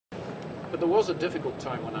But there was a difficult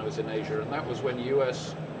time when I was in Asia, and that was when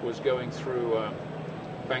US was going through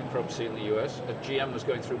bankruptcy in the US. GM was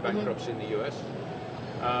going through bankruptcy in the US.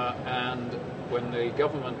 And when the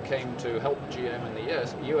government came to help GM in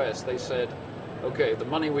the US, they said, okay, the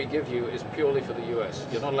money we give you is purely for the US.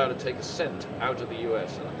 You're not allowed to take a cent out of the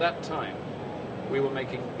US. And at that time, we were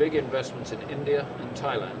making big investments in India and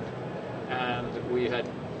Thailand, and we had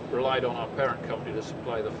relied on our parent company to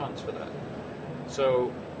supply the funds for that.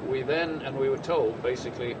 So we were told,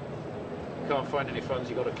 basically, you can't find any funds,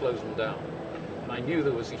 you've got to close them down. And I knew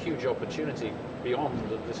there was a huge opportunity beyond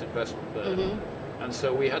this investment there. And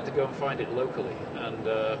so we had to go and find it locally, and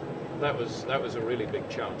that was a really big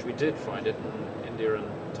challenge. We did find it, and India and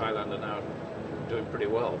Thailand are now doing pretty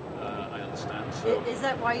well, I understand. So is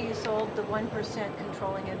that why you sold the 1%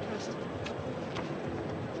 controlling interest?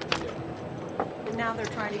 Yeah. Now they're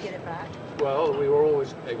trying to get it back. Well, we were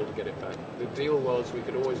always able to get it back. The deal was we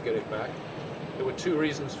could always get it back. There were two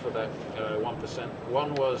reasons for that 1%.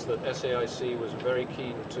 One was that SAIC was very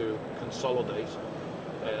keen to consolidate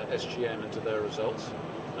SGM into their results,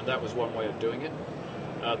 and that was one way of doing it.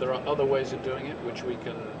 There are other ways of doing it, which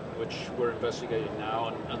we're investigating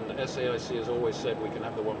now, and the SAIC has always said we can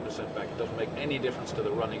have the 1% back. It doesn't make any difference to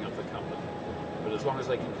the running of the company, but as long as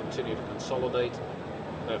they can continue to consolidate,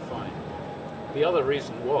 they're fine. The other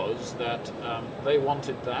reason was that they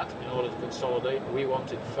wanted that in order to consolidate. We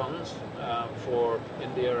wanted funds for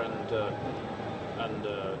India and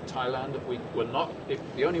Thailand. We were not.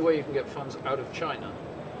 The only way you can get funds out of China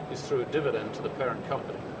is through a dividend to the parent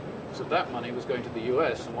company. So that money was going to the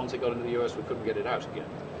US, and once it got into the US, we couldn't get it out again.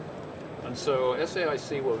 And so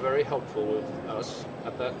SAIC were very helpful with us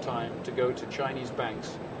at that time to go to Chinese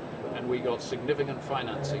banks, and we got significant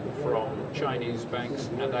financing from Chinese banks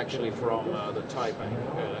and actually from the Thai bank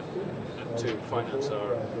to finance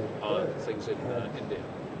our things in India.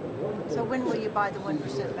 So when will you buy the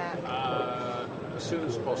 1% back? As soon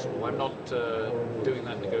as possible. I'm not doing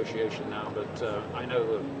that negotiation now, but I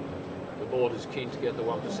know the board is keen to get the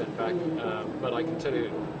 1% back. But I can tell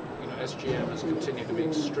you, SGM has continued to be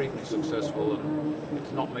extremely successful, and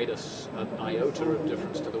it's not made us an iota of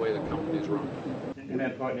difference to the way the company is run. And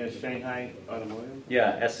that partner is Shanghai Automotive?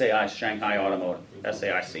 Yeah, SAI, Shanghai Automotive,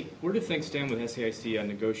 SAIC. Where do things stand with SAIC on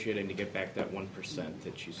negotiating to get back that 1%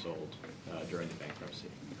 that you sold during the bankruptcy?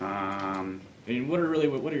 I mean, what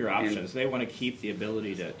are your options? They want to keep the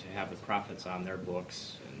ability to have the profits on their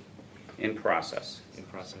books. In process. In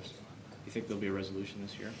process. Do you think there'll be a resolution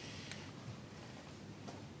this year?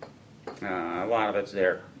 A lot of it's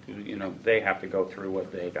there. They have to go through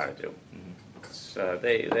what they got to do.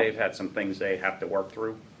 They've had some things they have to work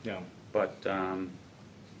through. Yeah. But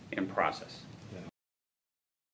in process.